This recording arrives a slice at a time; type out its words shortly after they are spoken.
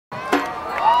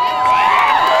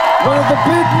One of the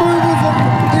big movers of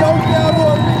the old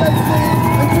Aotearoa relay scene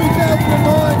in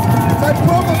 2009. They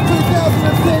promised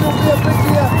 2010 will be a big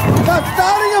year. They're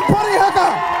starting in Parihaka.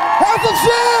 How's it,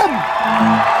 Shem?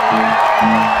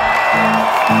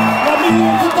 Let me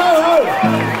hear you go, ho!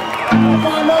 Come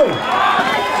on, ho!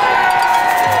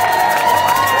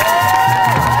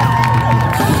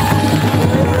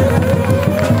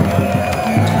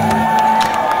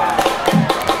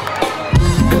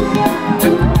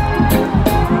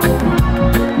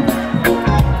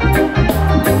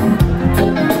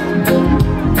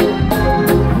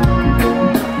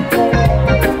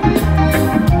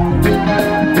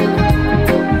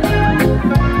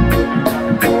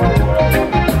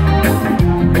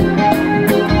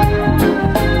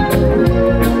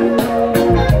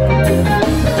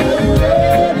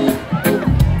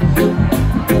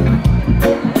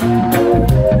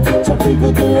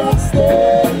 People do I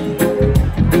stay?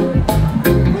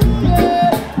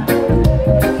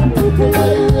 People,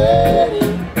 are you ready?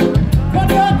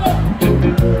 Parihaka!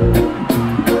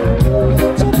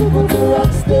 Some people do I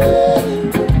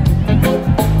stay?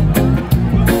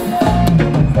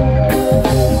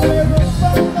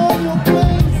 On your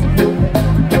place.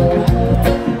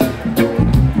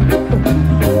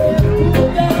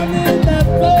 Put down in that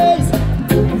place.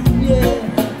 Yeah.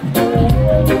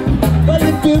 But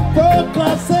if you broke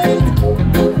my saint,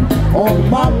 all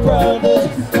my brothers,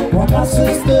 all my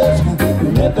sisters,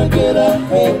 you never get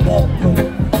ahead that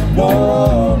way.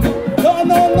 No, no,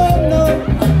 no, no, no.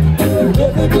 You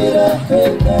never get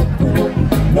ahead that way.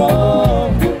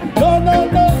 No, no, no,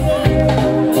 no,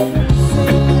 no.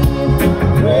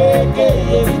 Reggae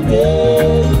every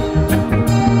day.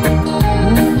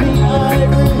 Me,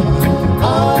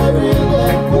 Irie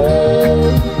that way.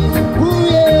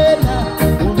 Ooh yeah,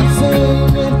 now we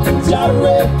singing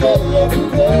reggae every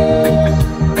day.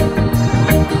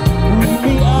 Me,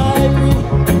 Irie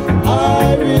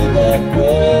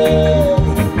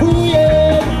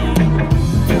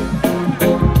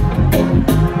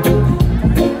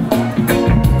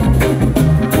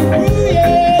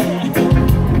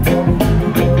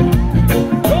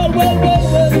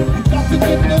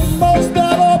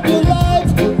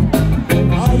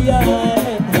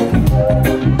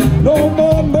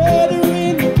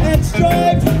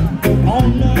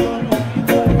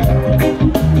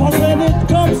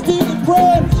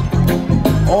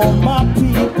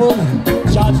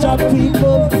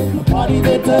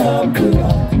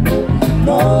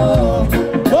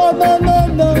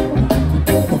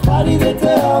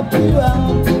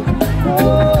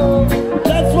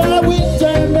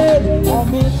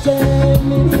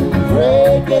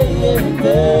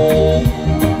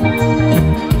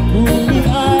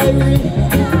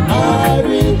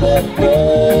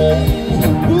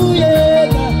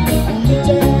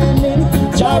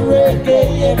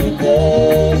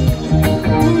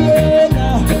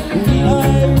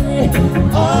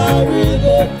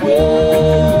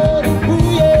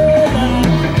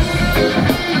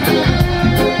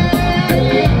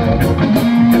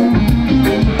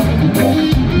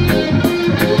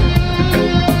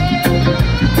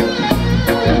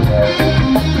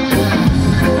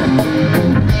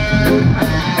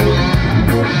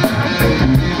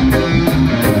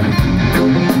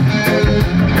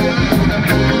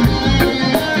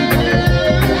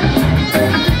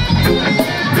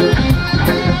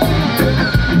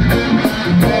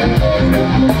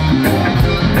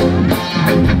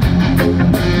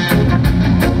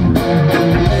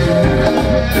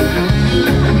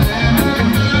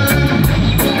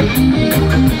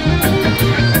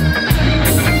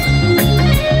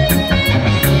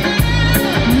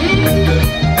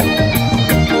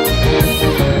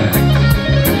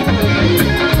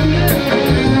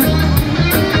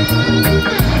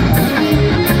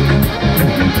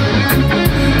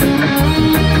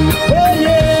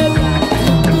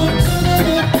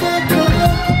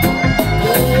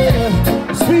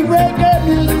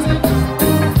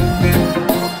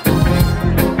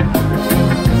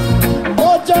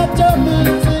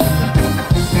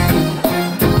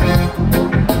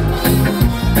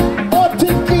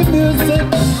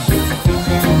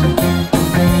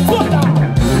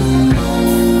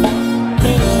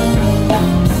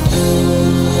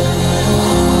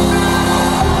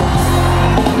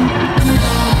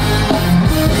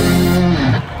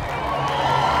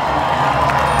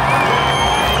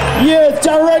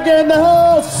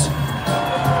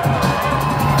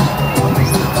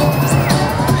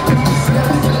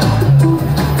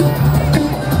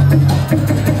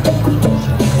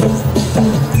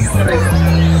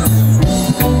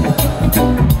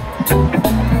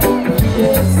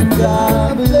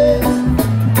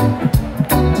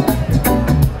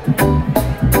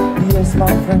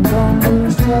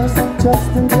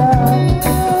trust in God.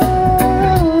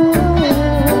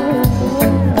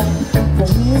 For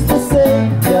He's the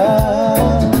Savior.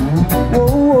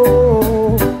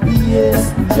 Oh, He is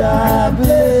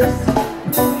jobless.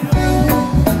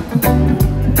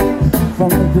 From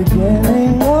the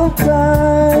beginning of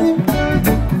time,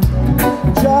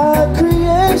 Jah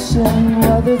creation,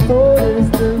 while the thought is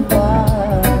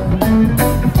divine.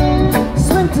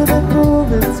 Swim to the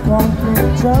groove, it's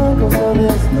concrete jungle, so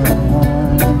there's no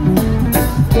harm.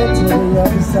 Get to the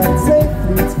other side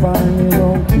safely, it's fine, you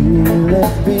won't be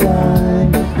left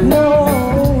behind. No,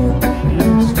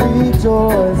 just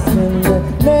rejoice in the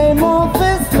name of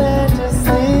His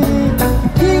majesty.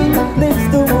 He leads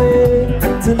the way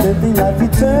to live the life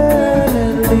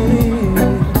eternally.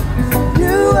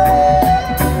 You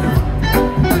wait,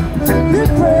 you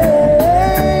pray.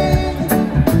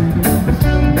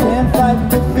 Can't fight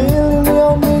the feeling, we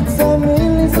all need some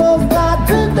healing, so start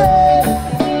today.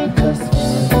 Just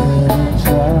give it a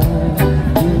try,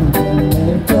 you can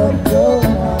make up your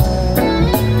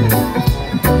mind.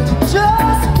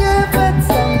 Just give it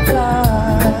some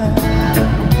time.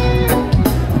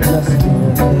 Just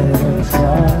give it a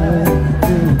try,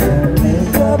 you can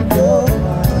make up your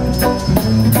mind.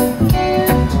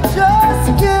 Just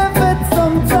give it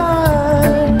some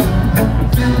time.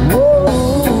 Whoa,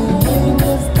 we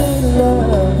just need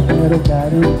love, let a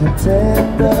guide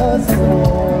protect us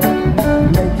all.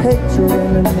 Make hatred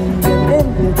enemy and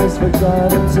envy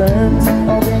disregard in terms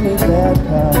of any bad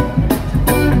path.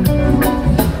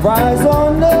 Rise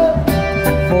on up,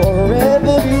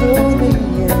 forever to the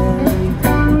end.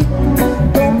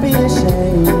 Don't be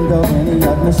ashamed of any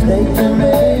of mistakes you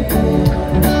made.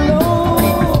 No,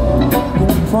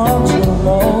 confront you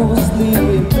mostly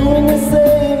with doing the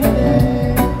same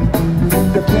thing.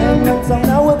 Dependence on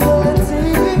our ability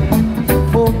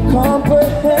for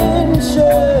comprehension.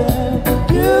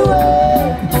 You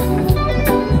wait,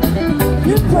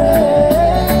 you pray.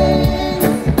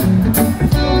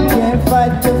 Can't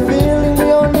fight the feeling, we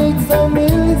all need some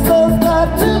healing, so start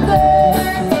today.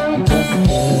 Just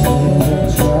give it a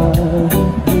try,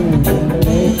 you can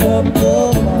make up your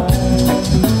mind.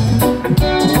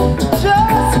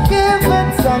 Just give it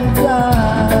some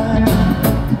time.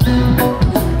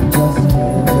 Just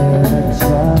give it a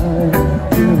try,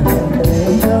 you can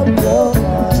make up your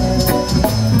mind.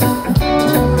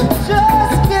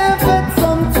 Just give it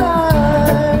some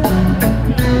time.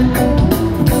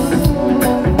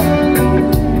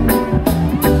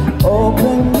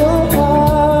 Open your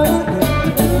heart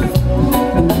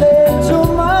and let your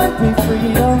mind be free.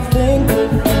 Don't think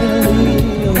differently.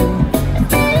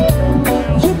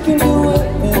 You can do it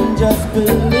and just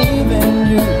believe, and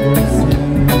you will see.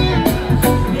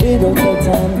 It'll take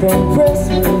time, don't press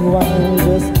rewind,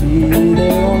 just be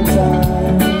there on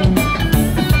time.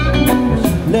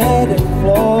 Let it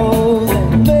flow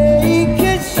and make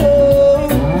it show.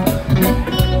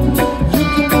 You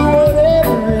can do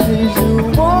whatever it is you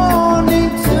want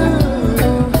it to.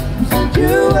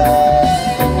 You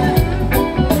wait,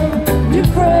 you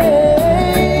pray.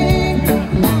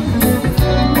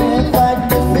 Can't fight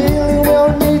the feeling,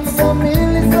 we'll need some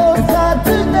healing, so start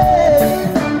today.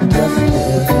 Just give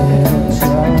it a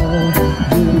try,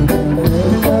 you can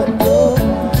make up your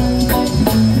mind.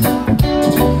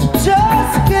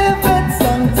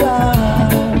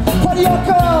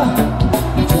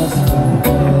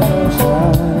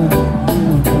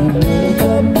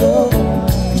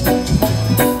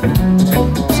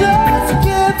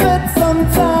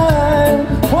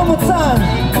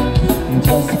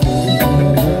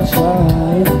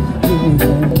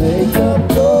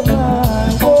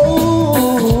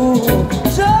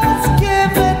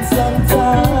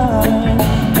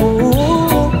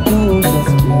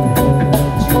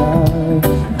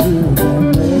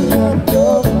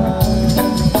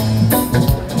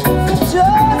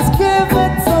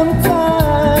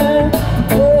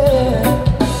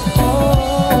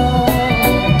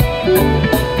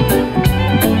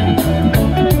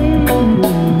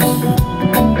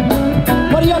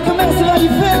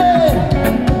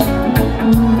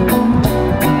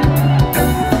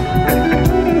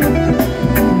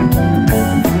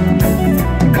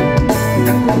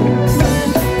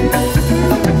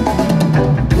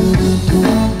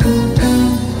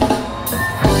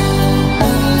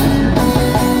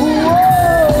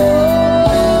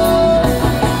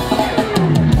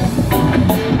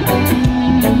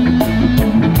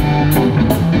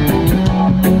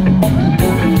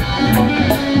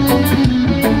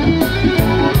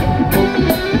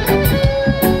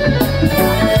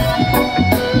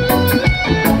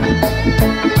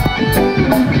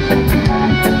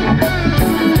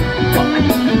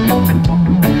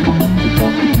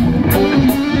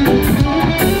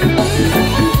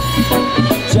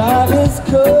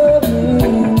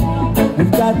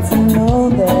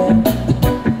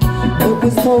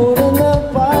 was told in the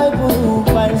Bible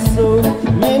by so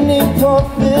many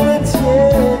prophets,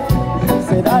 yeah.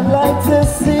 Said I'd like to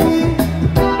see,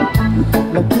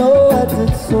 but Noah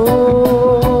did so.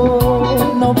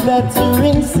 No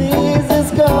flattering seas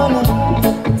is gonna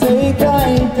take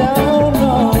I down,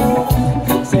 no.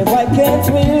 Said why can't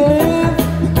we live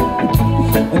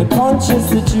in a conscious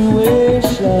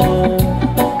situation?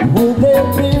 Will there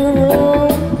be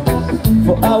room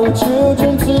for our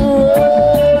children to run?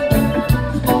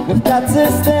 We've got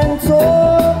to stand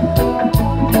tall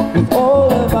with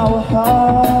all of our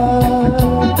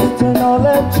hearts, turn all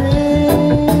our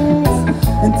dreams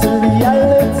into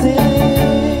reality.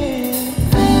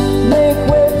 Make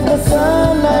way for the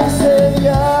sun, I say,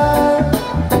 yeah.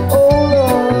 Oh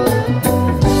Lord,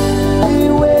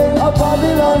 beware of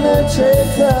Babylon the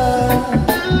traitor,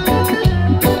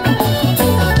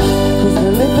 'cause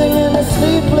we're living in a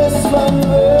sleepless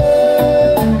slumber.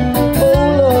 Oh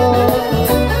Lord,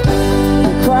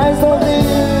 the cries of the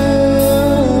youth,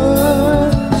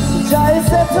 the giant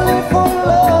settling for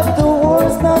love, the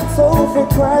war's not over.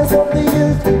 Cries of the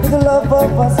youth, for the love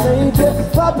of our Savior.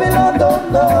 Babylon don't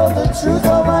know the truth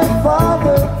of my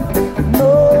Father.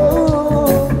 No.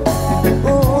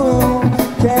 Ooh,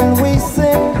 can we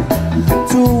sing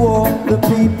to all the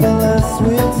people a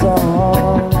sweet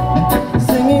song?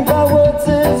 Singing about what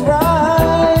is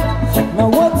right, now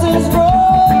what is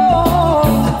wrong.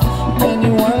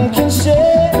 Anyone can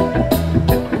share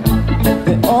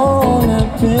their own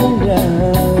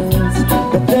opinions,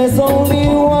 but there's only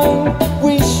one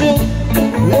we should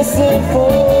listen for.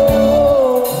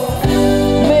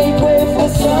 Make way for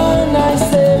sun, I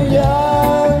say,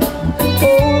 yeah.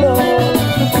 Oh Lord,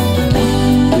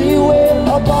 beware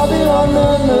of Babylon the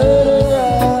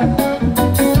murderer,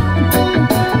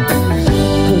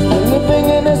 'cause we're living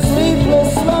in a sleepless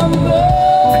slumber.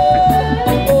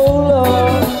 Oh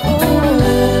Lord,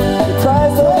 the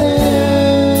cries of the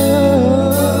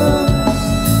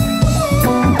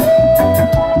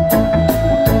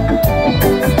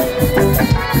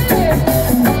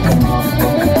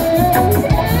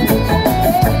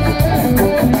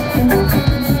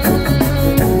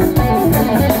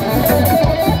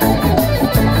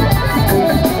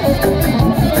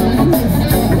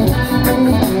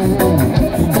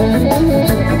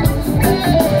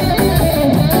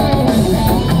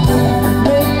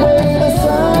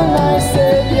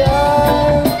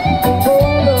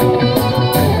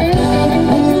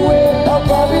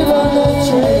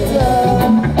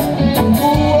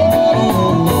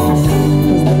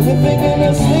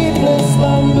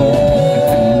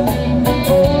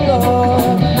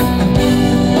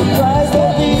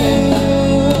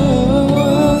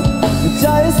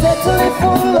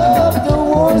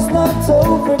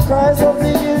cries of the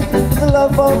youth, the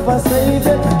love of our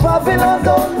Savior. Babylon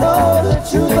don't know the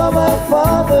truth of my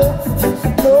Father.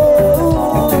 No,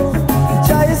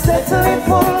 giant settling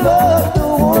for love, the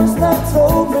war's not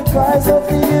over. Cries of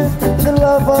the youth, the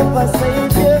love of our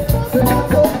Savior. Babylon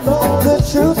don't know the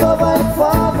truth of my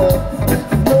Father.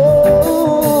 No,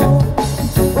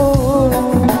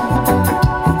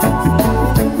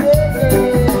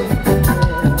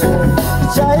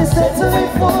 giant settling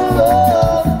for love.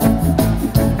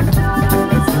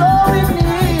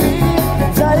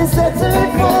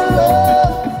 Settling for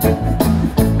love,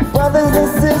 brothers and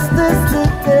sisters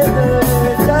together,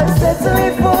 just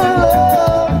settling for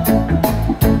love.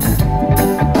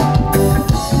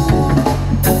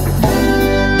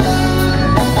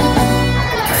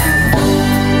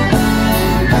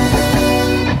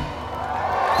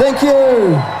 Thank you.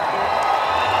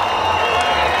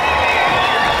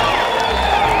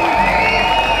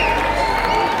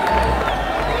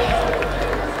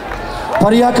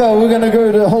 Parihaka, we're gonna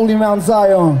go to Holy Mount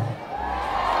Zion.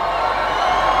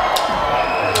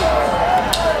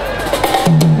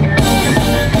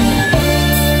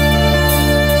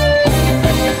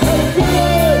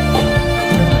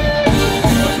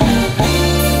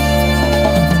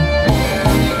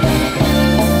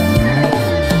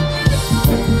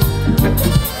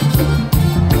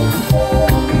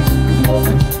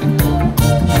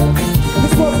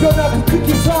 This one's going out to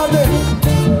Kiki Sane.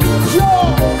 Yo!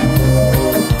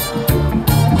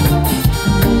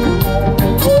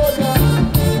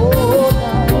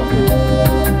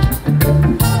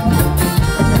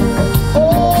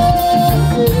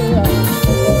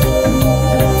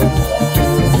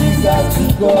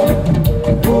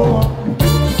 Go on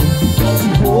to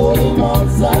Holy Mount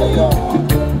Zion,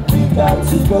 we got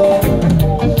to go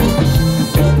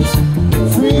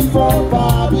free from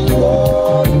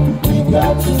Babylon, we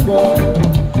got to go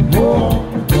on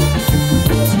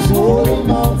to Holy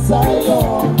Mount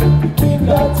Zion, we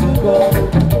got to go.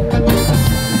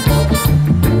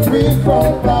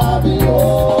 from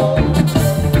Babylon.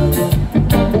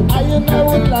 I and I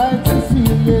would like to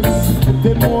feel yes.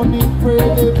 The morning prayer,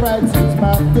 they brightens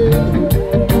my day.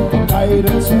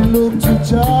 Guidance to look to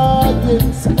Jah,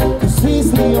 yes, 'cause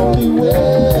He's the only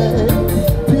way.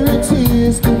 Purity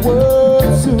is the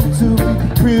word, soon to be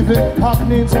prevent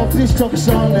happenings of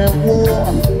destruction and war.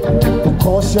 But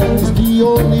caution is the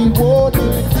only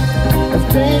warning of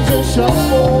danger shall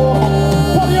fall.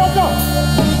 Parihaka!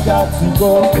 We got to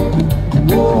go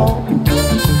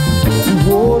to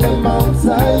holy Mount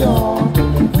Zion.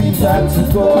 We got to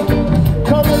go.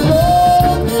 Come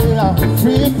along, yeah,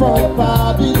 free from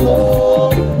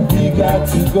Babylon. We got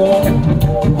to go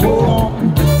on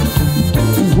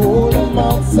to holy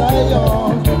Mount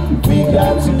Zion. We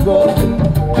got to go.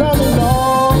 Come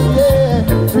along, yeah,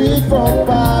 free from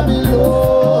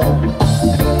Babylon.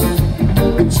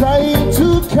 They're trying to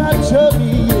capture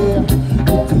me, yeah,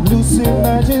 with a loose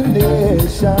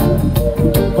imagination.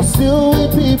 But still we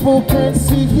people can't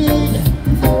see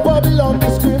Babylon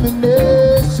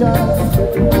discrimination.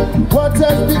 What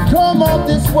has become of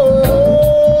this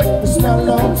world? It's not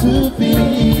long to be.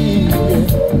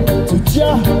 To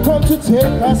Jah come to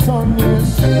take us on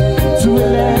this, to a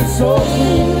land so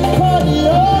free.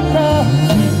 Parihaka,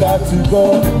 we got to go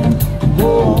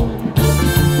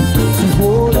to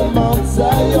holy Mount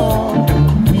Zion.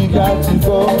 We got to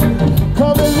go.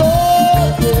 Come along,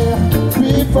 yeah,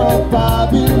 free from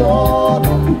Babylon.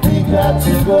 We got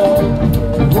to go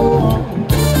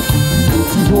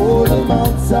to holy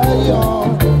Mount Zion.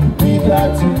 We got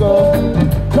to go.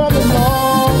 Come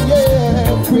along,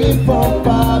 yeah, free from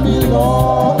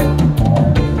Babylon.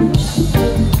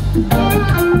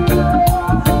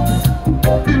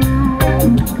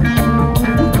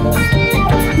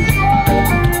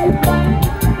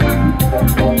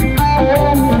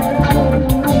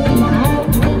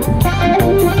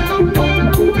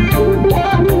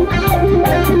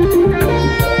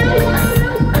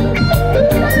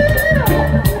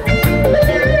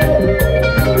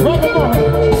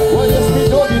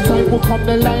 Come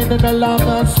the line and the lamb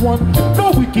has won.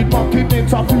 No wicked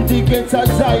machinator through the gates of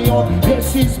Zion.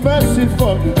 Yes, He's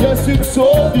merciful. Yes, it's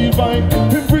so divine.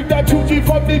 He bring that duty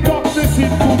from the darkness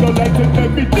into the light, and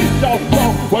everything down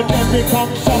now. When they become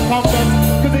shock and mess,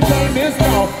 'cause the time is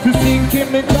now to seek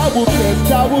Him in Jah will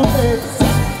bless.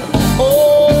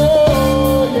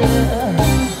 Oh yeah.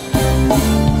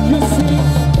 You see,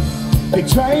 they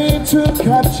trying to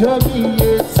capture me,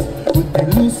 yes, with a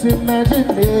loose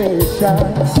imagination.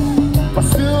 But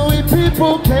still we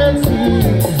people can't see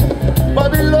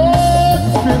Babylon's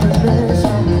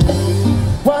discrimination.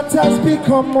 What has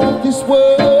become of this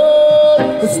world?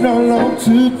 It's not long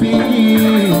to be.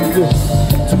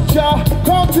 To Jah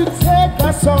come to take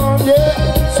us on,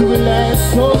 yeah, so we land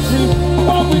so free.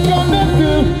 What we gonna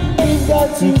do? We got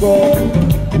to go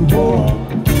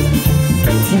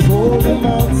to holy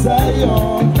Mount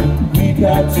Zion. We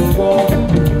got to go.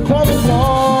 Come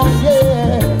along,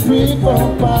 yeah, free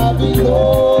from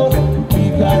Babylon. We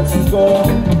got to go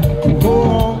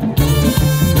on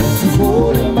to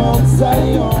holy Mount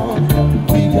Zion.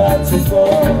 We got to go.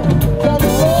 Come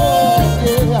along,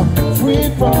 yeah, free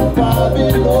from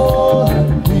Babylon.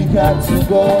 We got to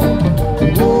go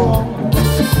on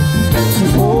to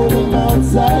holy Mount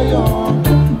Zion.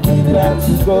 We got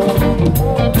to go.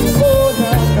 Oh,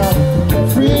 now,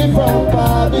 free from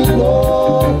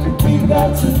Babylon. We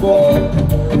got to go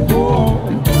on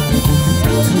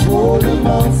to holy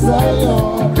Mount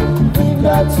Zion. We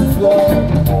got to go.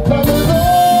 Come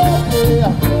along,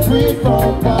 yeah, free from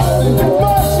Babylon.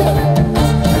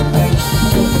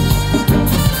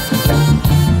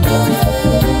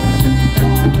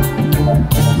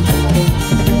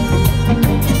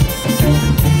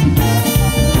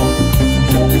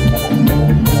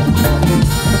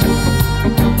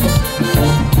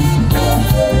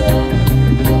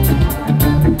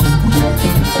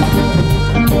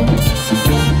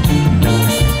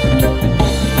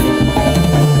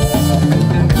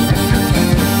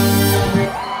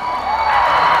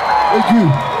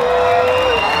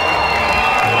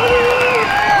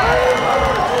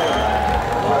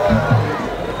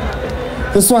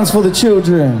 This one's for the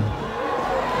children.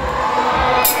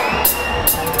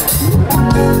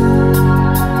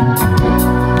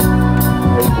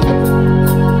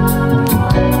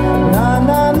 Na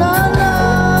na na na.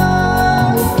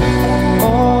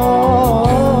 Oh.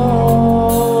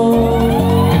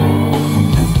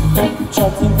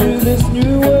 Trotting through this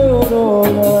new world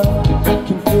order,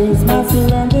 confused, not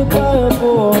surrounded by a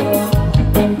border.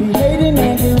 Don't be hating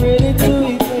and get ready to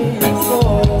evade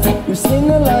disorder. We sing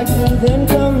the lights and then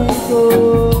come and go.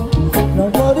 Now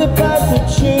what about the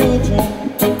children?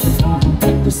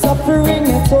 The suffering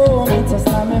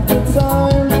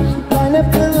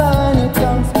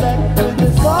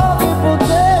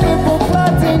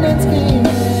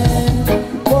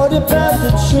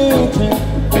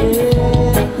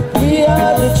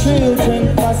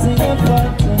children fussing and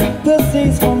fighting, the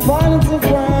seas from violence and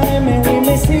crime, and we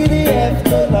may see the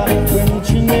afterlife when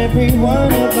each and every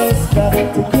one of us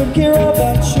die. To good care of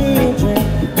our children,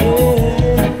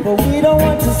 yeah, but we don't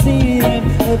want to see them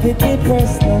a bit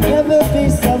depressed. They'll never be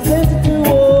self-centered too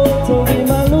old, so we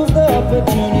might lose the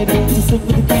opportunity to sit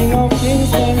with the King of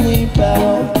Kings when we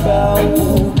bow, bow,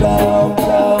 ooh, bow,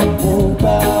 bow, ooh,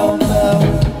 bow, bow.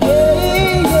 Yeah,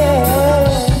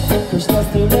 yeah. Push us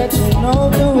to let you know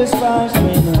do is fine,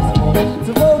 scream us.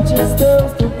 To vote just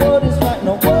us, to what is right,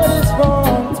 no what is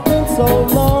wrong. It's been so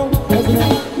long, hasn't it?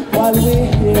 While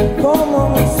we're here, come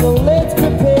on, so let's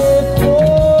prepare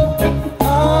for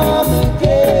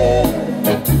Armageddon.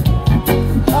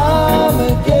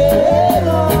 Armageddon.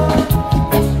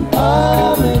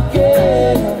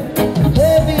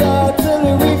 Heavy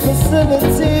artillery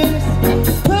facilities,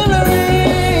 pillory.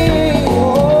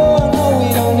 Oh, no, we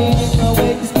don't need it, no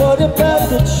way. It's not about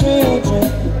the children.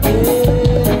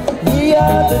 Yeah. We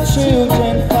are the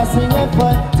children, fussing and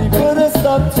fighting. Put a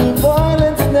stop to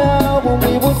violence now, when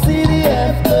we will see the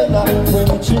afterlife, when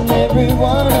each and every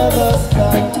one of us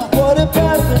die. What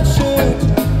about the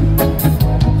children?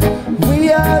 We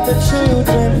are the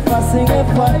children, fussing and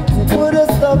fighting. Put a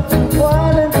stop to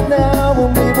violence now,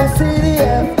 when we will see the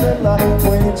afterlife,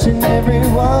 when each and every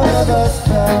one of us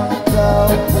bow, bow,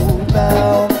 ooh,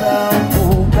 bow, bow,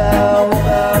 ooh, bow,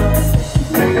 bow.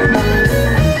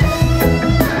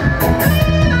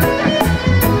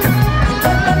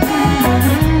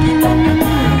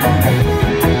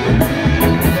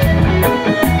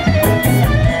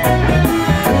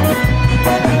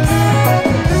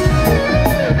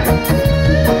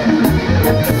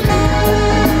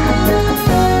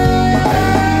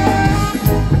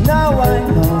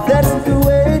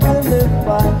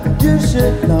 You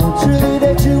should know truly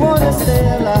that you wanna stay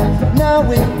alive. Now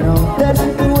we know that's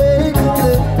the way to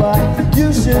live by.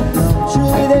 You should know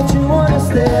truly that you wanna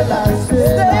stay alive. Stay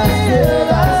alive, stay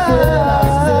alive, stay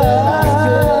alive, stay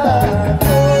alive, stay alive.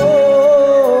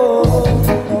 Oh,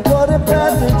 and what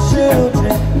about the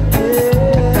children?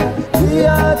 Yeah, we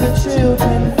are the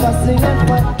children, fussing and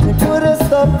fighting. Put a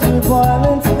stop to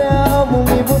violence now, when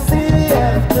we will see the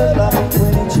afterlife,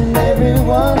 when each and every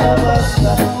one of us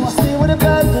die. What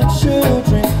about the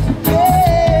children?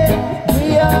 Yeah, we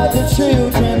are the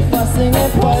children, fussing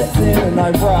and fighting. And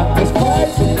Iraq is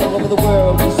fighting, all over the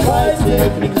world is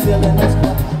fighting. New Zealand is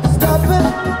fighting. Stop it,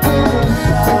 we will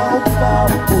bow, bow,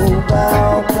 ooh,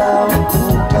 bow, bow,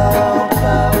 ooh, bow,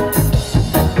 bow.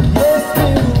 Yes, we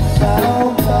will bow,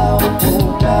 bow, ooh,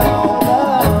 bow,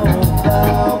 bow,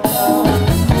 bow, bow.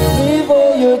 Leave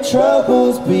all your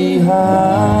troubles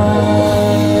behind.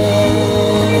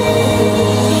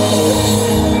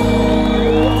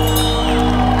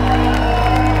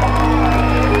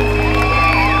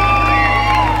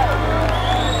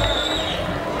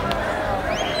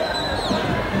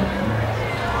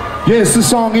 Yeah, it's the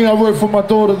song here I wrote for my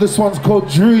daughter. This one's called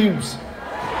Dreams.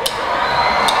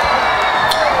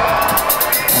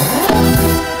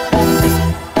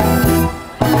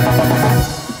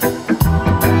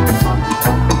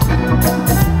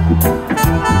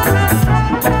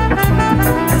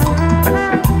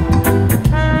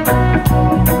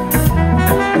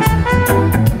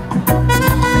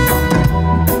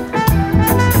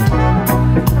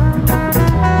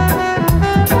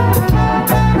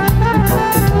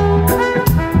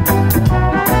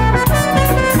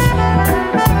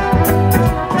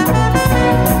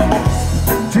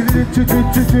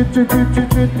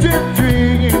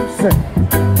 Dreams,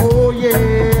 oh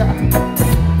yeah.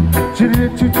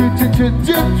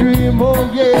 Dream, oh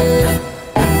yeah.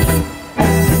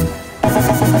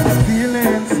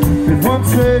 Feelings that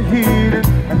once were hidden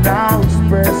and now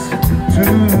expressed to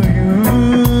you.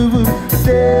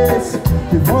 Days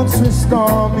that once were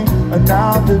stormy and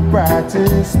now the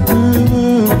brightest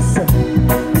blues.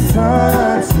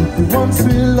 Times that once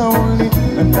were lonely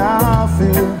and now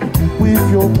filled with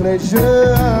your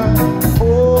pleasure.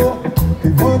 Oh,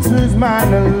 it once was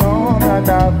mine alone, and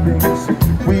now things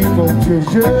we both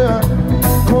treasure.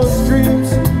 Cause dreams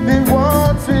they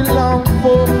once we longed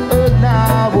for are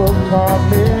now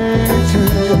coming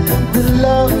true. The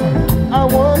love I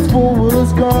once for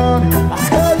was gone, I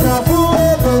heard now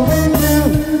forever with you.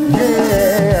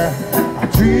 Yeah, I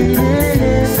dream,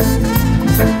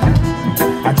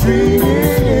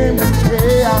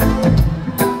 yeah,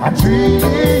 I dream.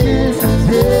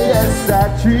 Yes, I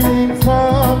dream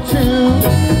come true.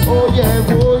 Oh yeah,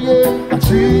 I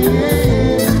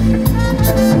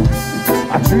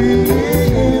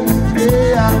dream,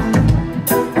 yeah,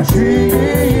 I dream,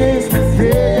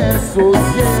 yes, oh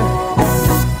yeah.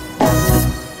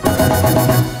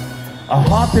 A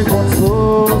heart that once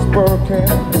was broken,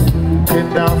 and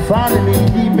now finally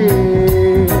he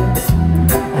made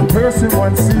a person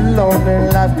once alone in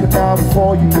life could now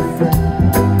call you a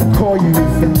friend, call you a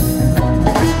friend.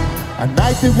 A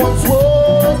night that once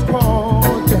was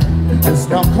cold is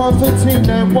now comforting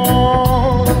and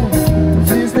warm.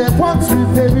 Things that once were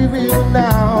very real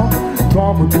now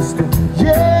gone with the storm,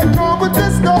 yeah, gone with the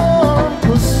storm.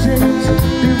 Cause change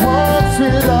it once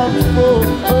with love before,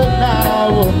 but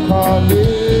now we're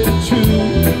calling true.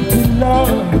 The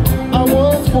love I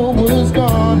once for was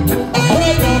gone. I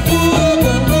heard my fool,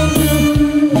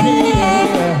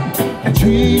 yeah, a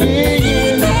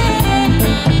dream,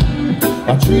 a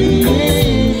dream,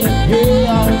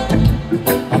 yeah,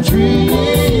 a dream,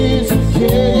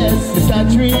 yes, it's a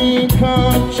dream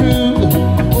come true.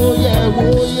 Oh yeah,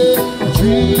 a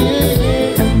dream,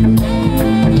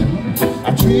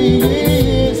 a dream,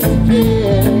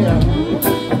 yeah,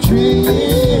 a dream,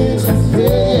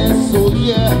 yes, oh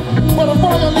yeah. What a boy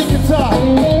on the guitar.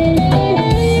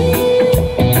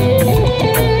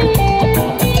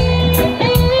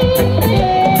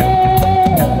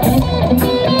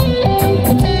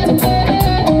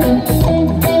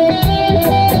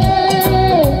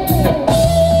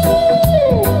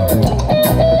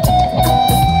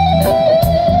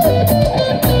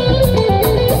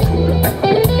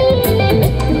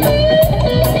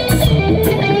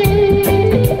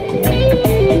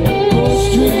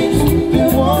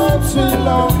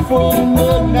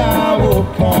 But now we're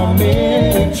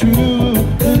coming true.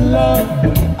 The love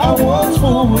I once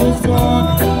for was gone.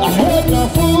 I had my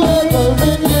forever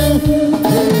in you,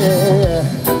 yeah.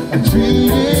 I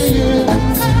treated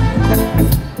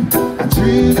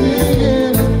you,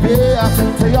 yeah. I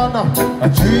tell y'all now, I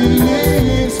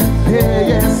dreams,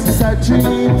 yeah, yes, it's a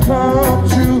dream come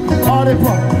true. All the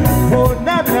fun, oh,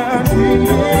 now,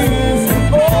 dreams,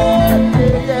 oh,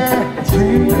 yeah,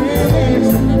 dreams.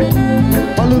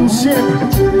 My little Shem,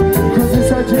 cause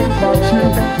it's a dream come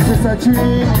true, it's a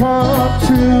dream come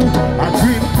true, a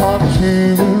dream come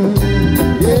true,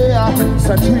 yeah, it's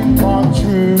a dream come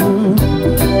true,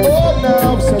 oh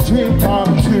now it's a dream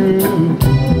come true,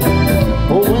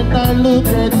 oh when I look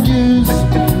at you,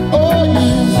 oh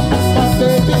you, my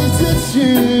baby it's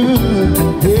you,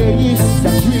 yeah it's a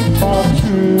dream come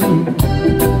true,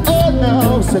 oh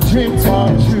now it's a dream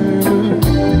come true.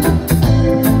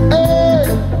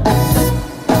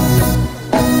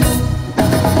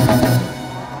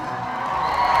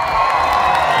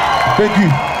 Thank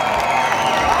you.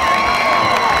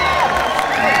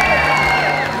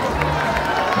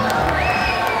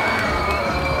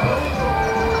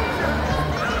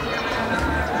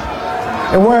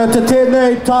 E wai te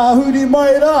tēnei tāhuri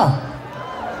mai rā.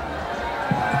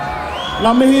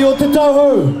 Ngā mihi o te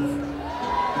tauhou.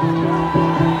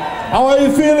 How are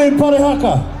you feeling,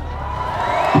 Parihaka?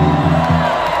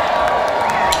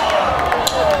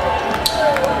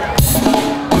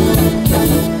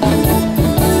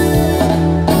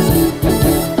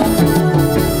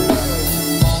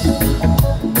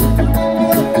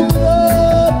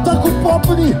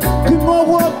 Ki ngā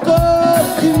waka,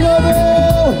 ki ngā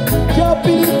reo, kia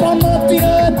piri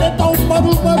pamatia te tau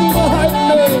maru maru na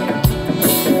haine.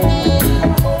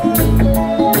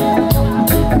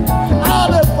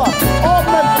 Arepa,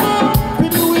 ome,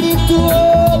 piri wiri tua,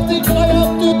 te kai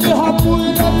atu te hapu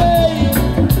i na mei.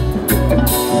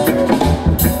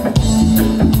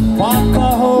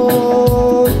 Wakahotia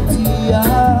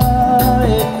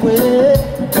e koe,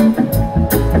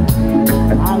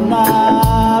 ana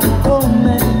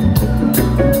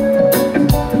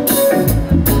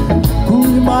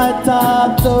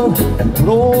tātou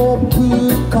rōpū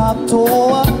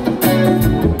katoa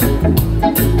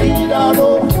I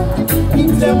raro I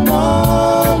te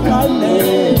māngai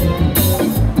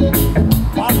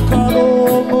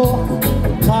Whakarongo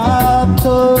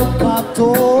tātou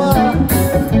katoa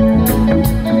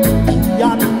Ki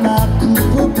ana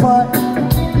kupu pai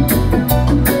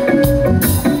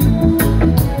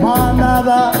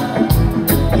Manara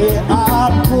e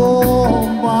ako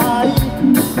mai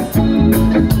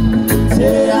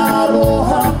Te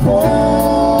aroha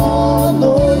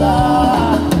pono rā,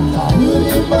 ka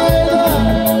huri mai rā,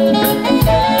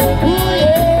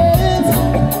 yes.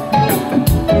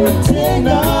 Te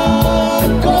ngā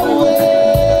koe,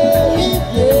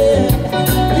 yeah,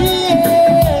 yeah.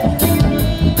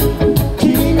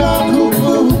 Ki ngā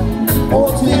kupu o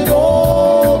te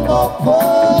rongo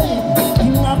pai, ki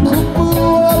ngā kupu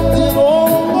o te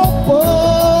rongo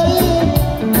pai.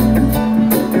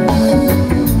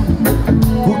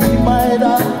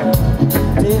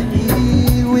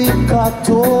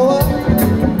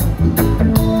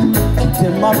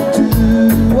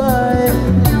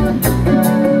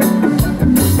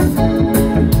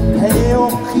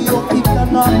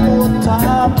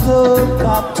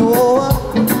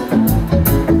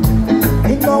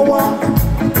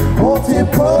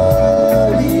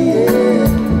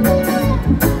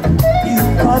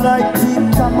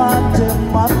 tamate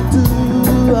matu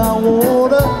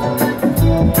ahora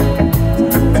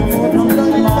Nona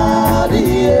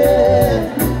Marie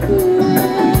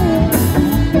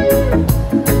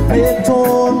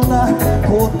Betona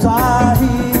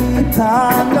kotahitana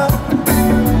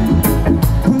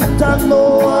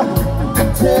Putanoa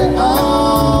te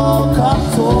ao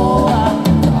katoa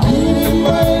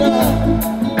Irimaira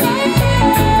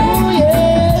Oh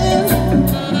yeah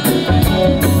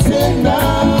Te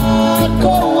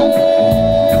nakoe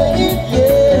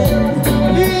Yeah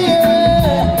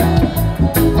Yeah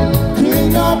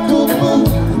Kinga kupu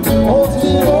o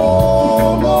te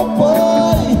rono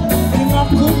pai Kinga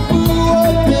kupu o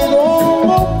te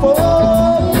rono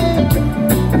pai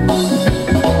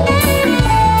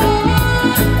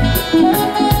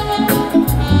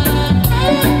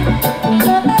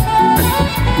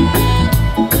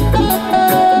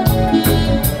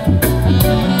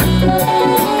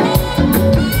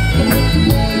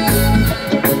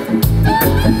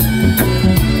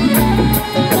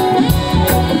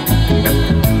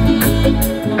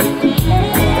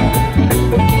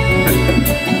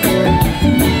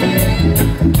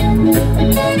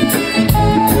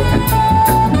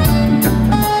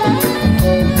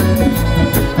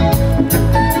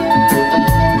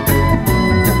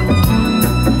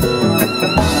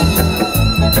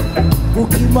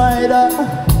Ukimaera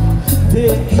te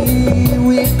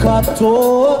iwi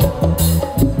katoa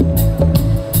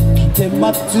Ki te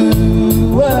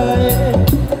matua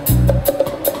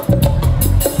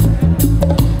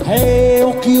Hei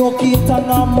oki oki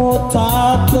tana mo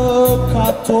tātou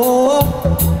katoa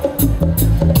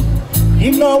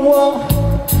Inawa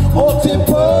o te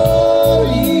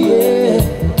pari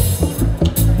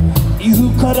Ihu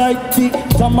karaiti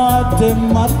tamate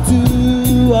matu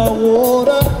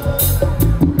ahora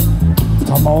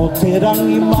Tama o te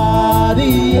rangi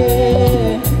mari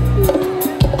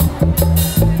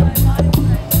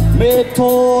Me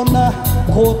tōna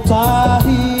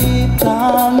kotahitana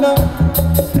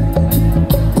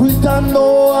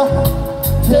Putanoa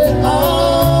te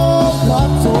ao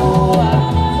katoa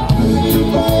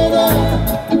Irimaira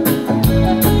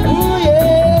Oh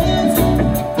yes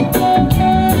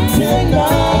Te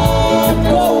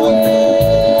nakoe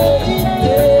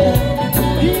Yeah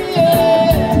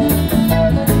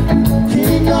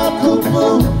Kinga kupu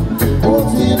o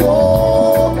te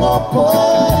rongo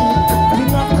pai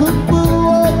Kinga kupu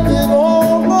o te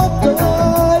rongo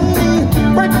pai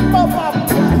Break them up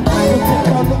Take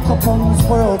a look upon this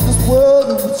world in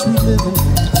which we live in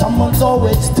Someone's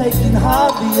always taking,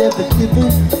 hardly ever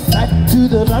giving Back to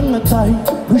the rangatai,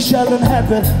 we shall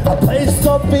inhabit A place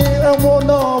of fear and war,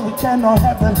 no, we cannot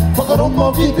have it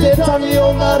Whakarongo ki te tangi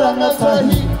o ngā rangatai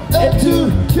E tu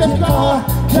kia kaha,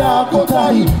 kia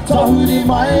kotahi Tahuri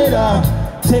maera,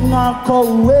 te ngā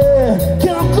koue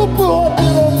Kia kupu o te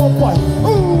rongo pai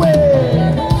Ue,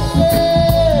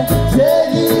 te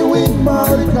iwi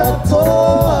Māori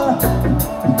katoa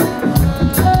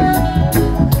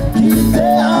Ki te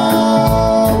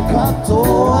ao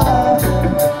katoa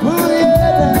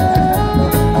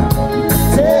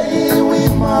Te iwi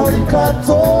Māori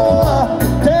katoa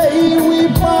Te iwi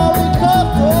Māori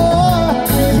katoa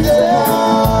Ki te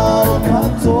ao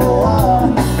katoa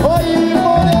Oi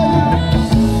more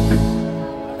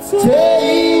Te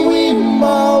iwi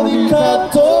Māori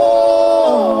katoa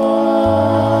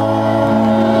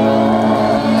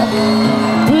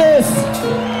Bless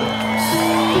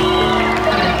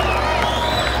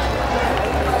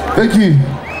Thank you.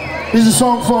 Here's a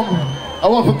song from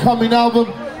our up-and-coming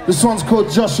album. This one's called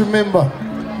Just Remember.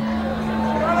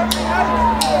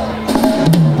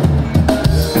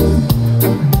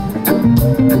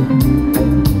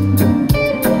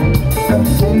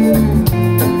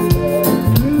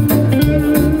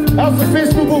 How's the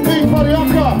festival been,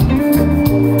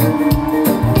 Parihaka?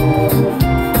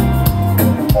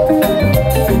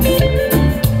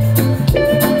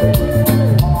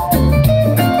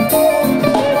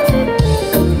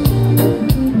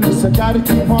 Yes, I gotta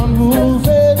keep on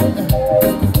moving,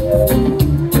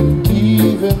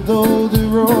 even though the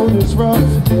road is rough.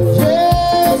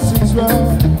 Yes, it's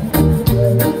rough.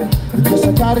 Yes,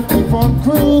 I gotta keep on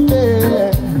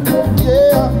grooving.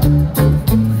 Yeah.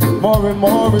 More and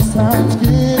more as times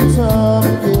get tough,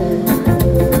 yeah.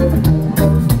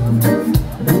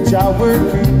 Reach out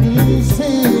working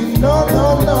easy, no,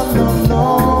 no, no, no, no.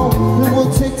 It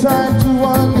will take time to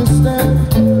understand,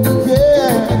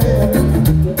 yeah.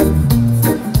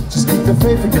 Just keep the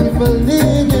faith and keep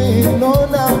believing, no,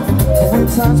 now. When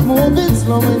time's moving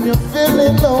slow and you're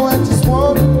feeling low, I just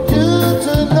want you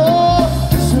to know.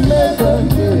 Just remember,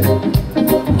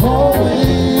 yeah,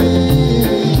 always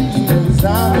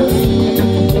I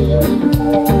mean.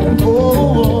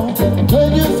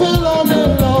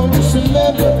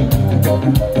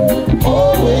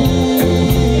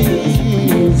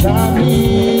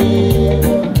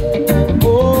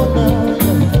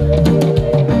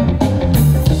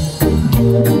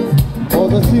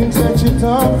 things that you've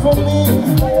done for me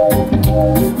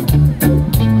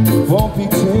won't be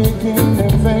taken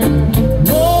in vain.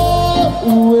 No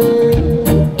way.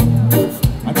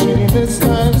 I'm treating this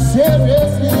time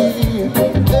seriously.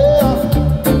 Yeah.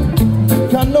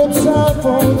 Got no time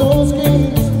for those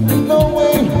games. No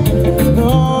way,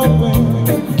 no way.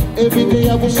 Every day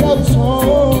I wish I was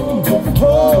home.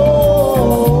 Oh,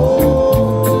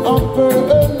 I'm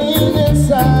burning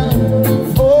inside.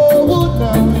 Oh,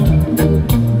 now.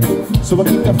 So I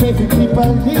keep the faith and keep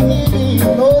believing.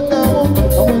 Oh, now.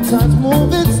 And when time's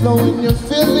moving slow and you're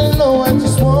feeling low, I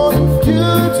just want you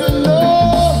to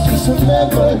know. Just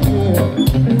remember here.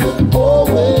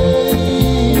 Always,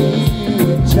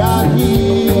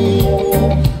 Johnny.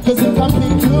 Cause if I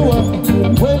pick you up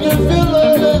when you feel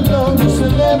all alone, just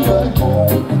remember.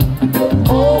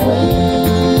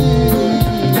 Always,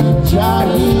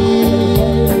 Johnny.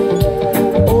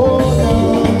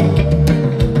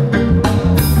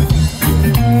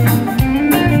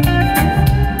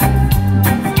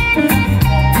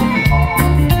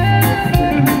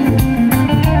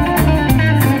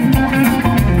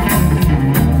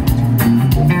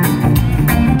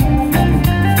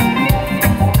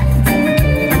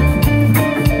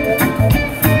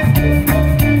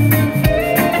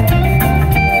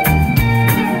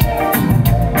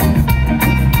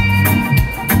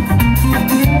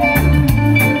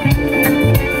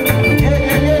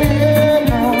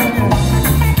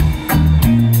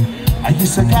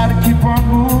 I gotta keep on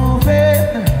moving,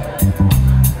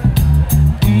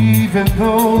 even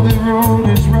though the road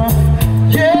is rough.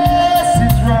 Yes,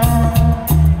 it's rough.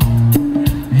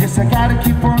 Yes, I gotta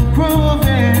keep on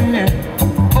grooving.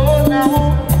 Oh, now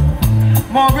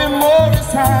more and more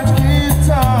as times get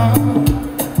tough.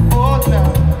 Oh, now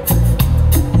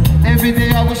every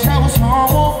day I wish I was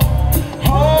home.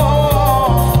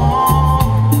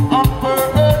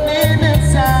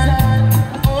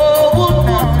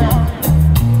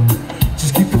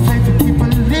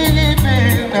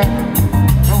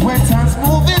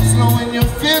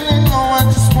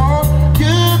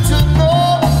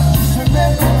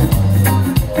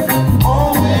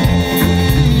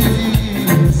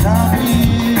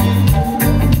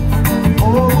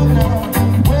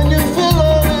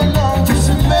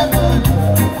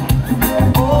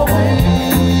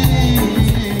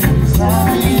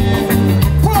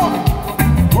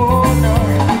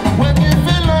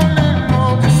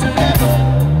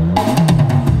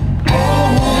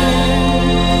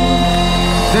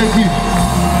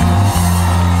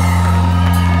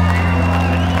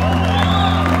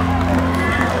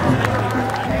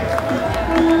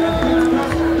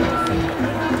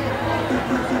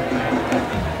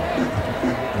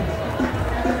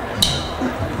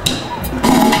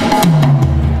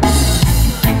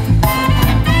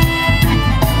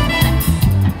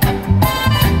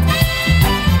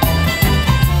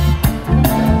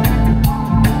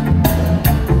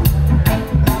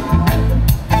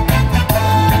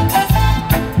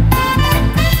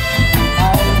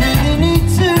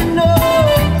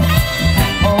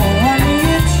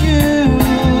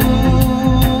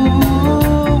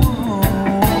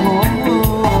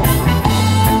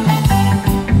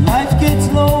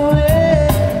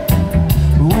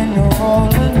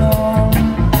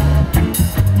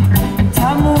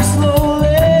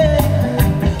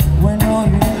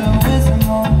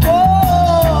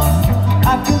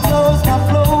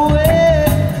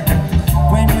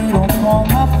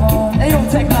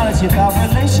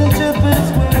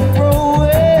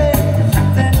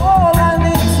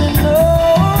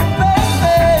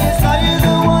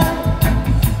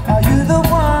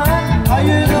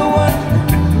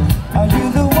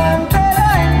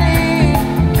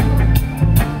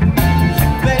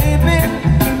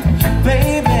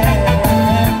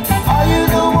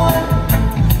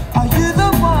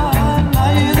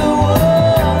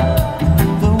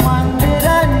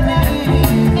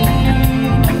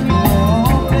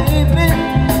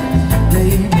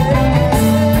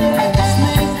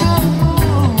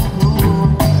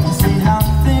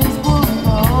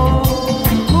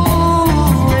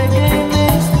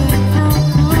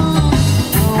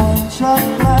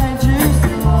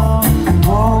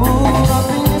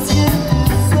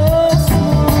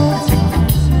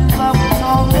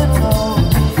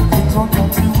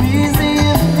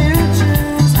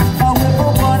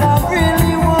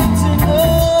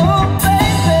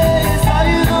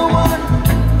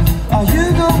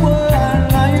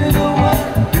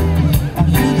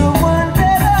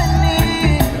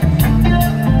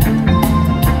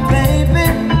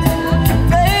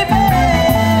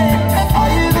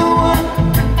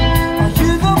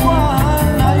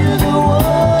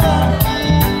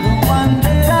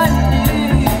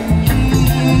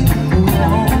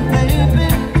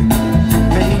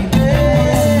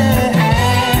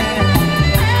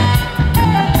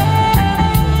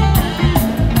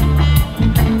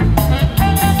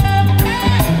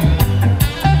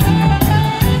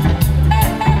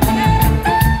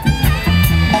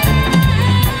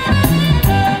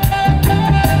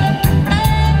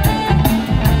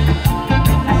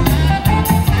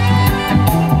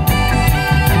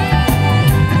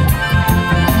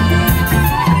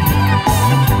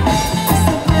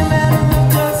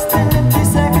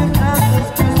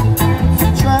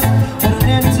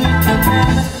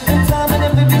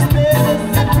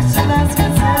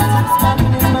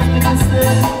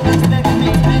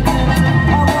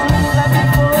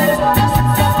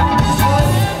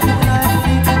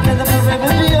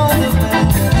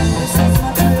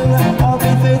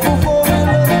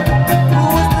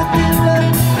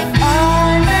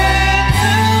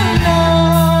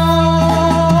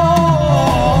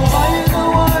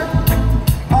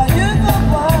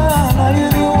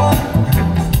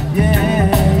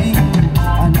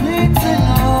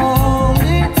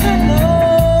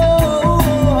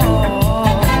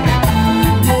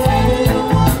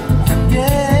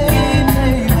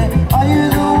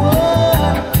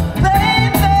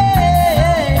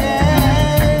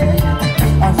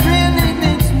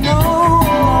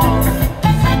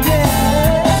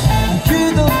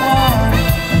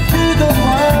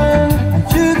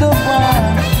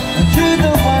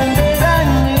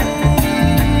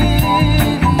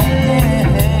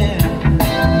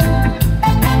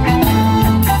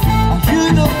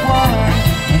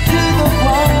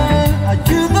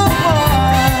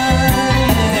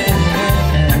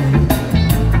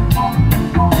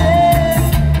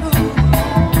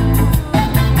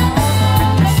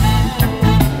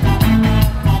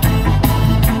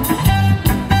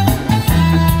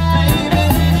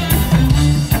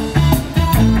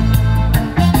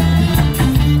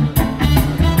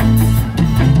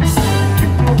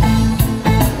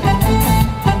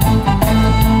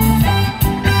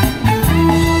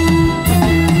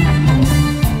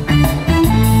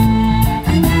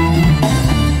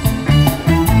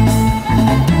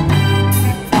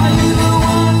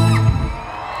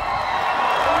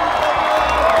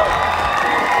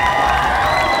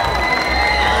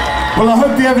 Well, I hope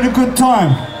you're having a good time.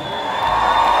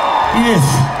 Yes.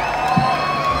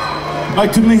 I'd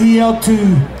like to mihi out to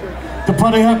the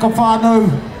Parihaka whānau.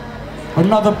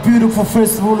 Another beautiful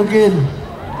festival again.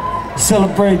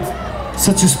 Celebrate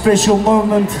such a special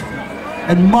moment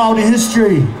in Māori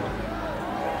history.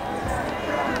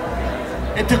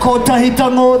 E te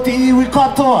kōtahitanga o te iwi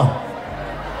katoa.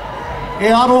 E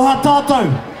aroha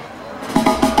tātou.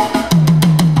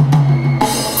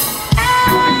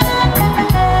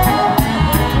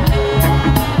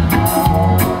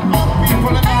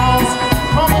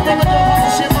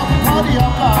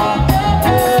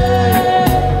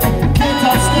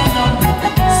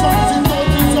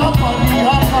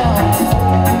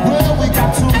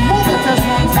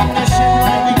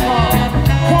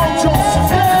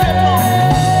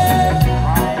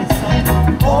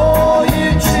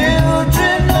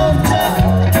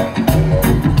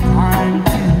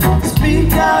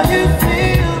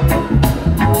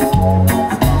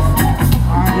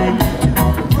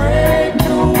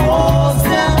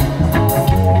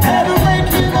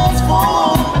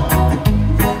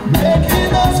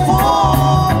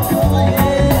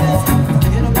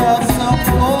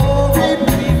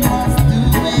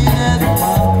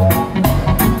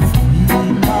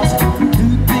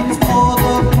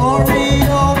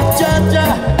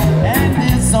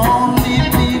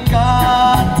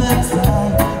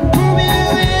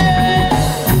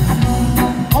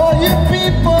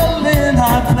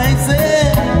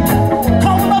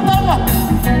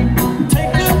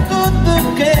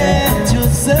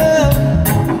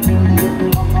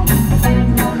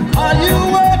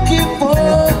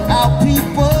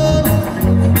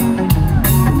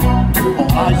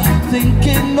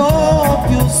 Thinking of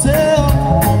yourself,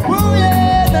 oh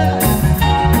yeah.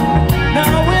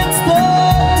 Now it's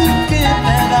time to give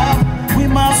that up. We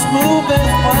must move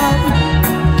as one.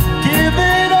 Give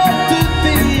it up to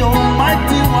the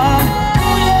Almighty One.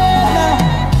 Oh yeah.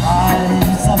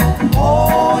 Rise up,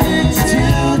 all you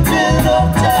children of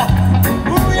Jah.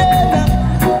 Oh yeah.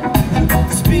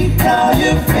 Speak how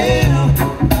you feel,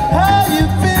 how you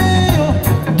feel.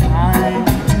 Time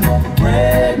to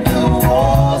break the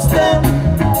walls down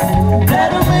that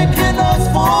are making us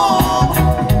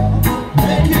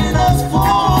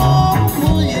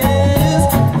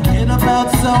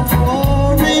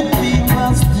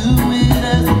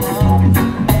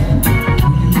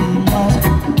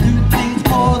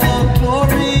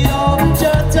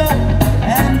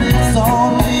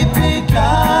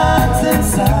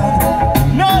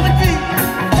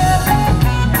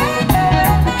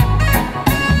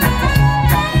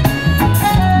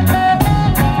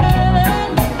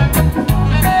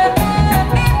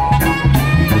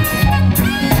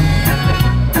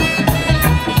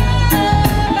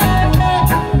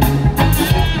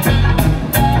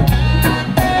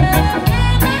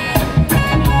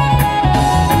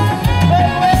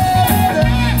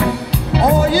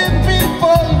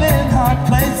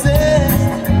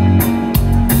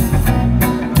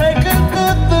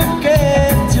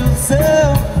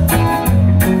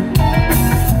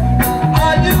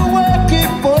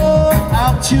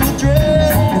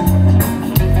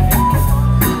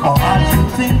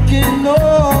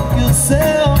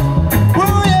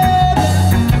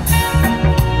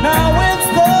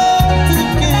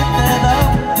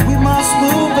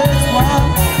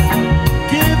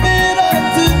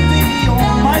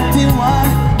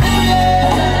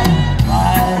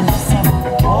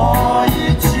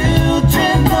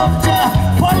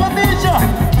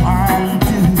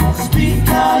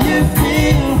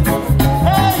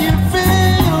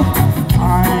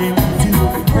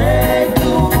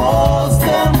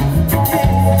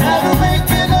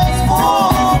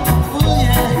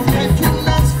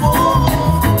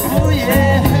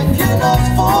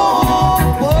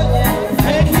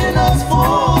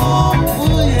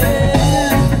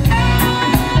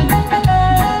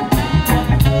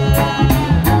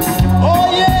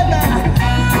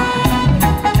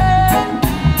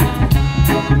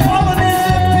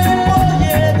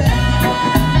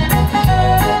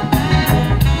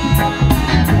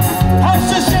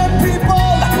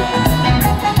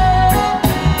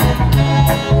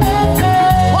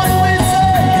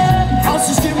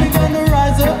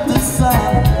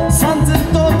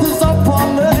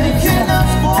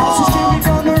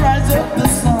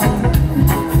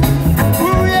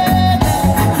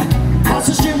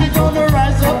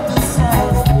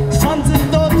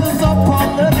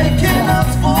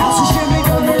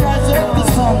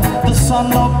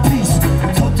son of peace,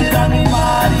 tutti gli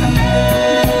animali.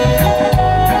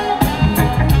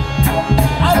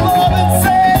 Our Lord and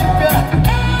Savior.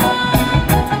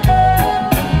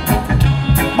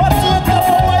 But to the top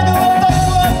of my door, the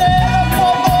one there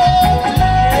for more. Oh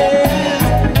yeah.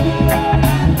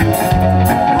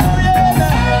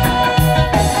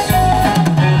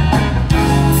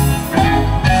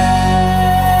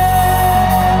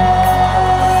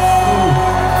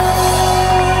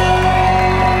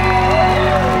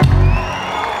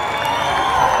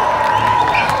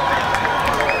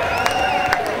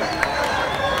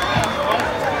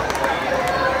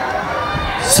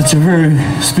 Such a very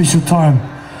special time.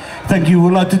 Thank you.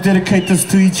 We'd like to dedicate this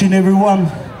to each and every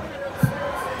one.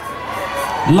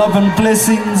 Love and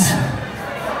blessings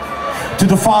to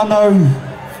the whānau.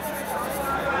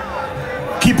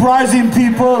 Keep rising,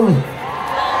 people.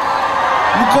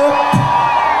 Look up.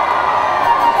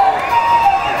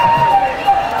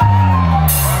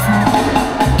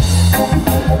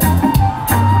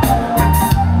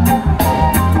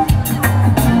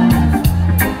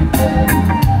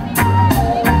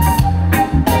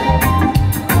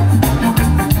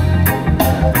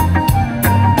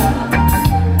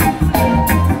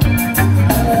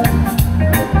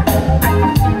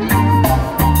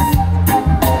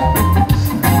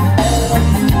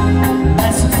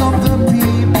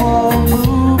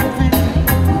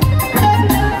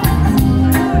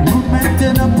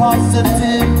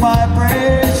 Positive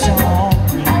vibration,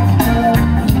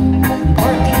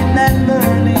 working and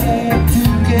learning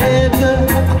together.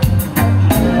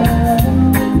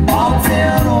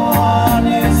 Aotearoa,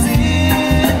 New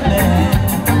Zealand,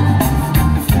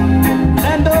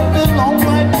 land of the long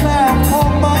white cloud, oh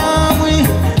Maui,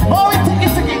 take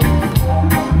it.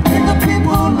 Make the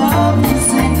people love to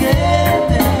sing and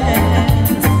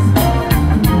dance.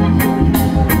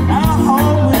 Our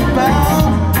homeward bound.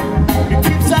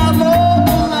 Our love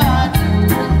alive,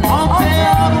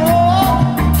 Aotearoa,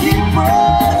 keep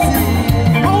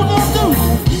rising. Hold on to,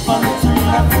 keep a little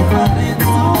love, keep a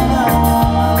little love.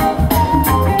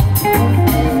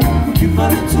 Keep a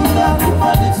little love, keep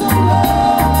a little love.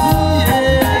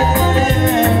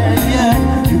 Yeah.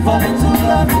 Keep a little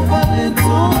love, keep a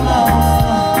little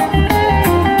love.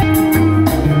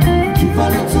 Keep a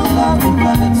little love, keep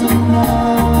a little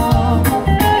love.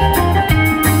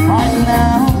 Right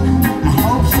now,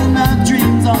 and our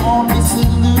dreams are only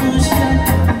solution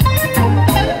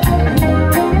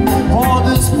for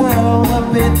this world a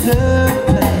better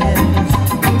place,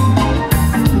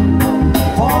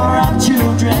 for our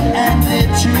children and their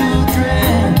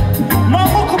children.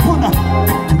 Mama Kapuna,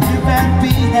 to live and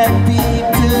be happy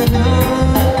to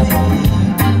love.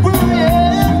 Ooh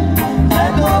yeah,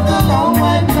 land of the long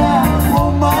white cloud, oh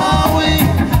Maui,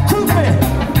 Kupe.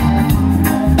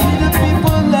 The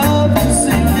people love to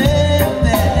sing it.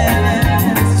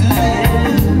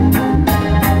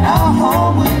 Our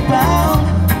homeward bound,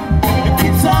 it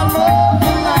keeps our love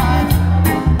alive.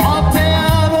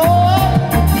 Aotearoa,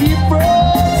 keep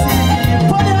rising.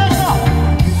 Parihaka,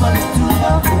 keep a little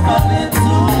love, keep a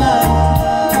little love.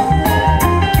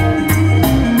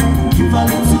 Keep a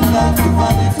little love, keep a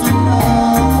little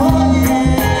love. Oh yeah.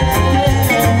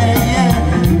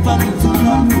 Keep a little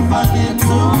love, keep a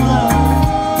little love.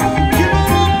 Keep a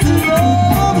little love,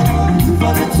 keep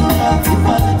a little love, keep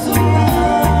a little love.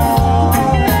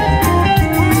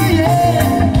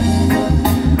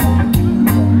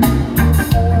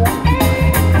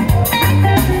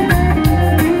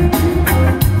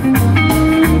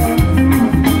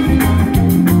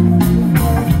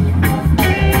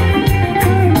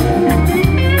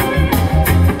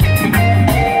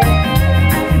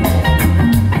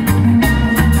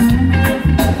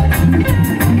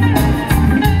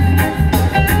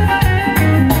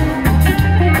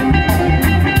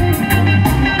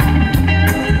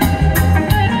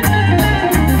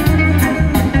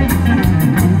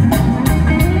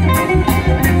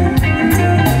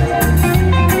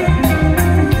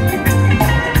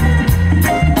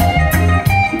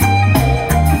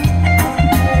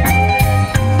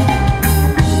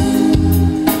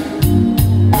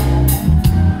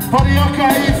 Parihaka,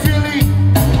 how you feeling?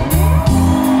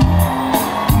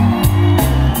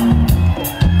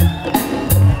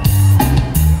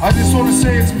 I just want to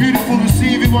say it's beautiful to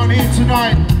see everyone here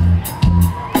tonight.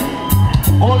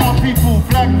 All our people,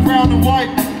 black, brown and white,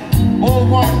 all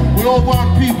one. We're all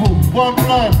one people, one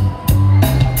blood.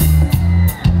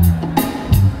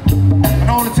 And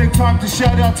I want to take time to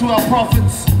shout out to our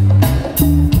prophets.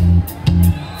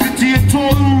 Fiti and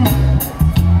Toru.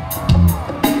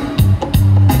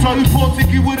 Toru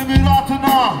Potiki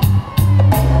Widamiratana.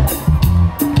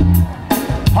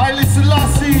 Haile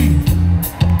Selassie.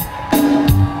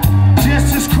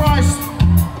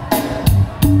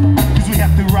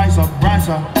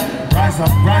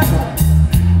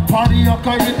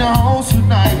 Parihaka in the house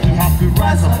tonight. We have to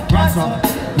rise up, rise up,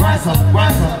 rise up,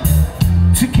 rise up.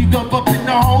 Ticky up in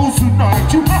the house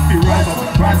tonight. You have to rise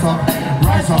up, rise up,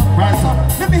 rise up, rise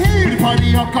up. Let me hear you.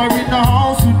 Parihaka in the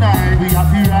house tonight. We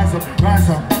have to rise up, rise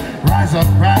up, rise up,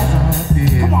 rise up.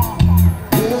 Yeah. Come on.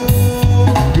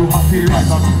 You have to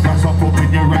rise up when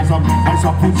you rise up,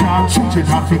 put your children,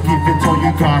 have to give it all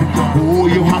you got. Oh,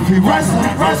 you have to rise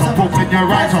up when you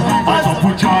rise up,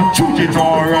 put your children,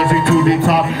 or rising to the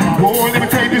top. Oh, let me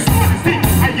tell you this, I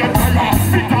am the last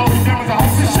fit out, there was a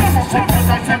house of Shem, because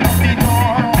I said up the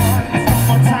door.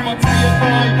 One time I tell you,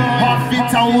 half fit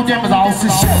out, there was a house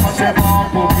of Shem, I said,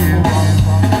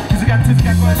 because you got to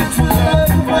get ready to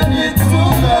love, ready to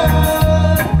love.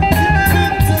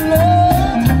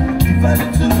 Give a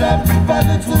little love, give a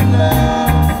little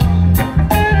love.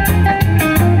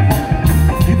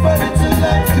 Give a little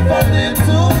love, give a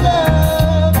little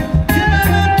love. Give a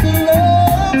little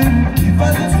love, give a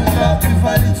little love, give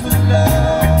a little love.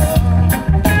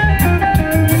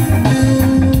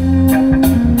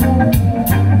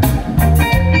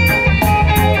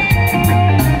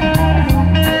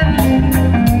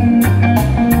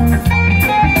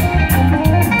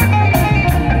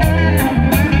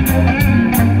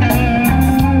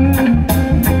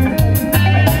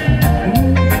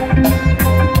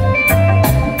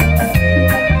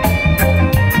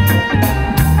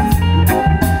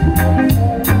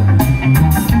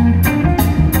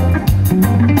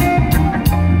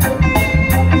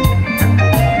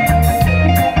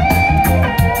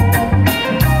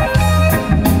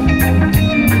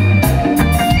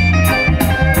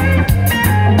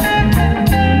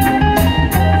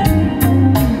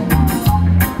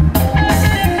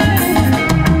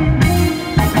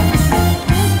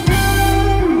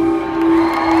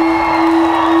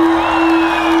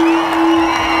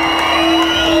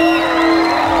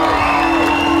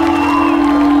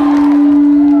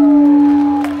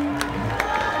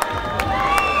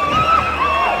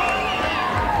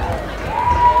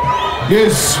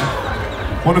 Yes, I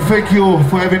want to thank you all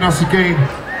for having us again,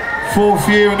 4th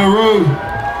year in a row.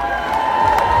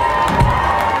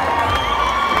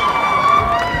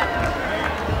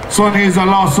 This one here is our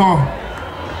last song.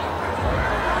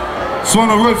 This one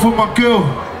I wrote for my girl.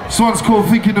 This one's called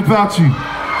Thinking About You.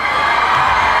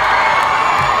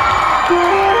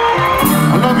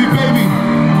 I love you, baby.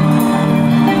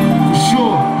 For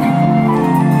sure.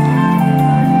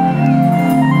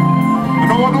 And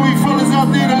I want all you fellas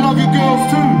out there to love your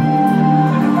girls too.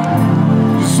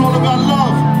 It's all about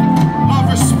love,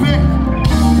 respect.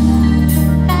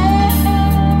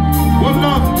 One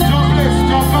love, God bless,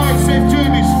 God guide, safe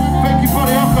journeys. Thank you,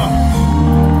 Parihaka.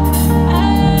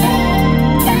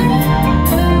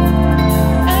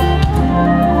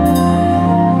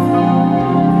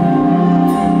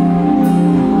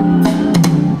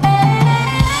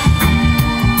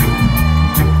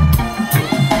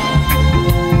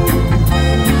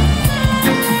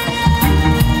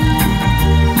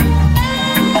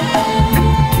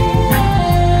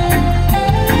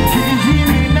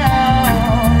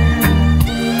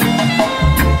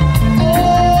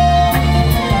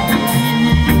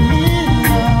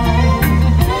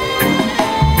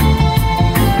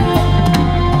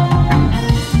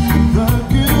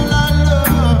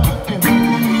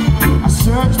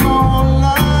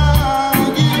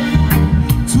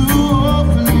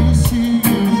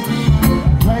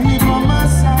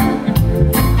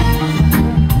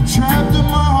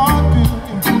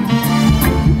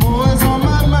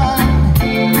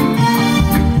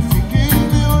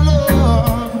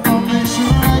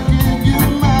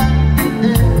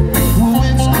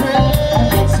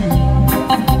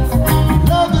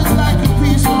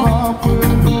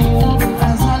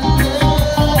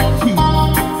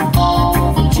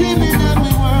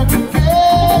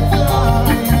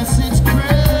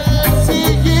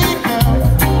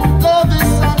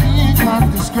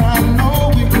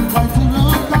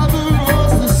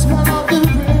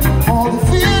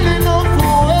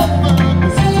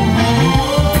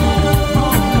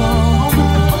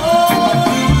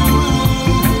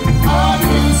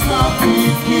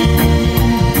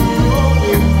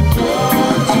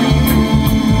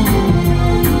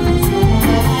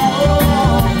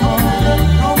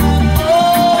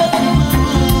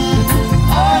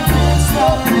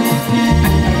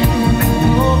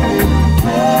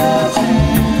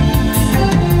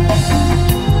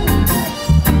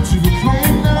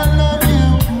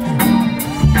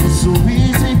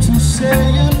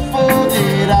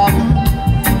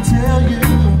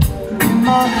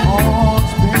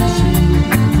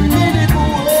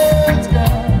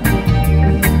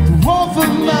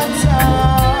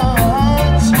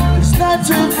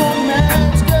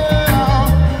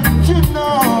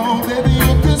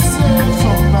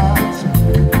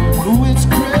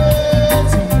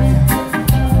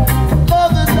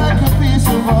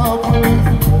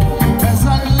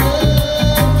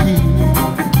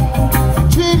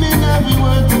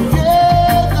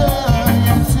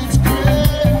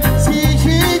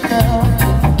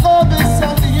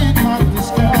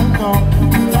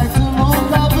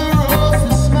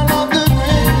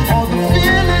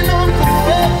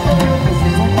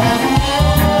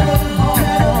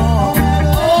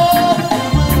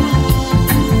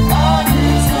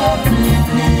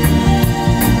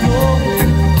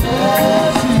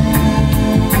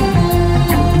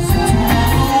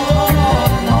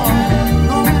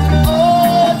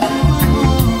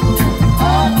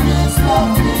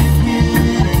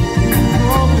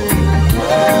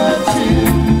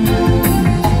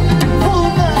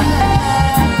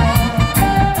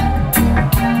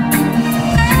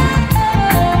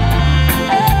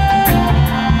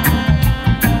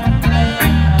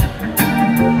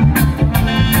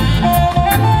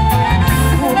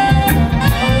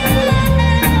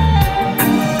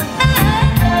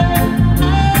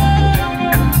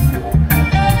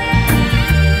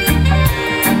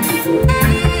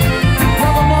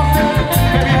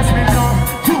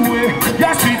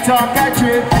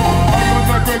 it. I'm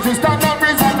not going to stand up,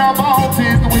 reason about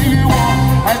it. The way you walk,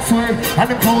 I swear, and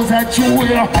the clothes that you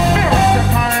wear. The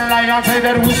kind of lie I say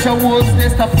that I wish I was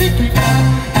this the thinking.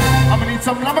 I'm gonna need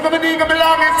some love, I'm gonna need a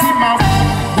belonging to my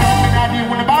I didn't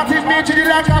want about his nature,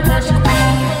 like a precious.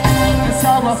 It's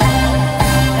how I feel.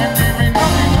 And there ain't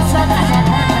nothing to stop me, I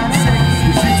can't say.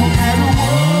 You see, no matter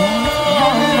what,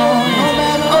 no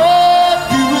matter what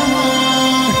you do,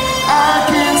 I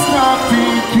can't stop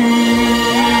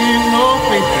thinking, no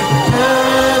way,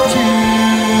 about you.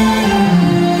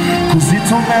 'Cause it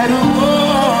don't matter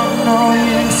what, no,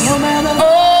 yes. No matter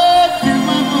what you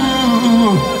do,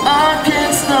 I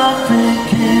can't stop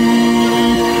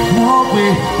thinking, no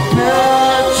way,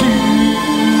 about you.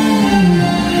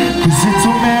 'Cause it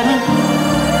don't matter.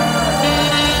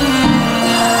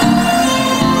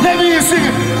 Let me hear you sing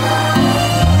it.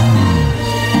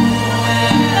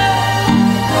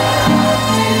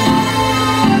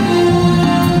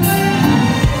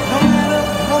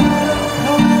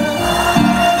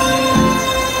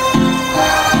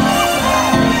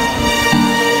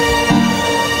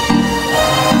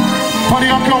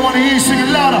 Parihaka, I wanna hear you sing it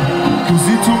louder. 'Cause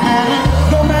it don't matter.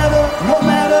 No matter, no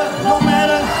matter, no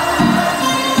matter.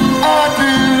 I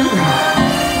do.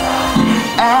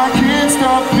 I can't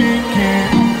stop thinking,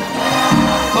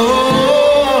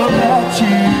 oh, about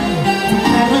you. No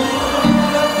matter,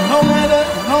 no matter,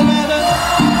 no matter.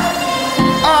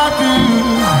 I do.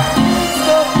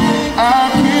 I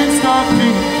can't stop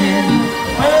thinking,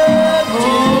 oh,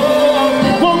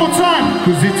 one more time.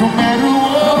 'Cause it don't matter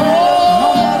what.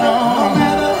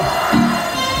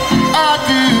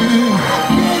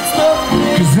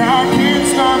 I can't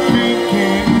stop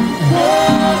thinking, oh,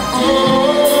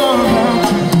 about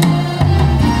you.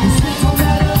 'Cause it don't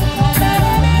matter, no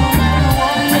matter, no matter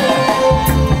what you do.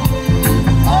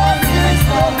 I can't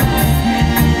stop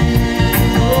thinking,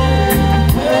 oh,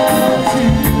 about you.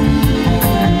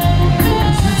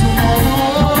 'Cause it don't matter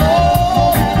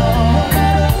what, no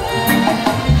matter,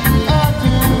 I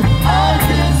do. I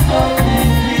can't stop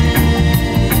thinking,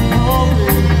 oh,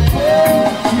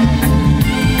 about you.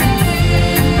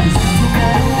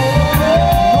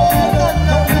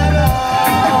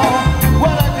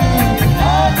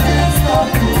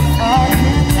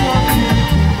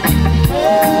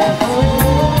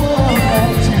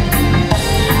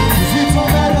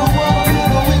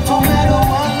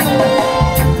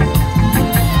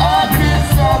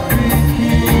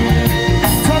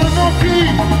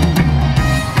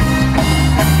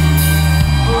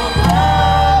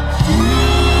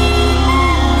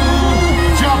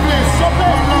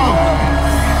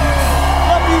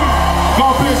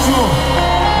 God bless you.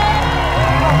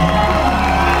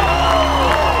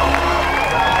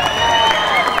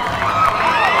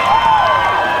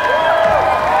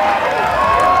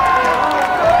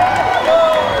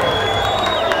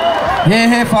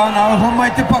 Hey, fan, nou, gewoon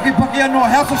met de pakkie aan nog.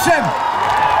 Heel Shem.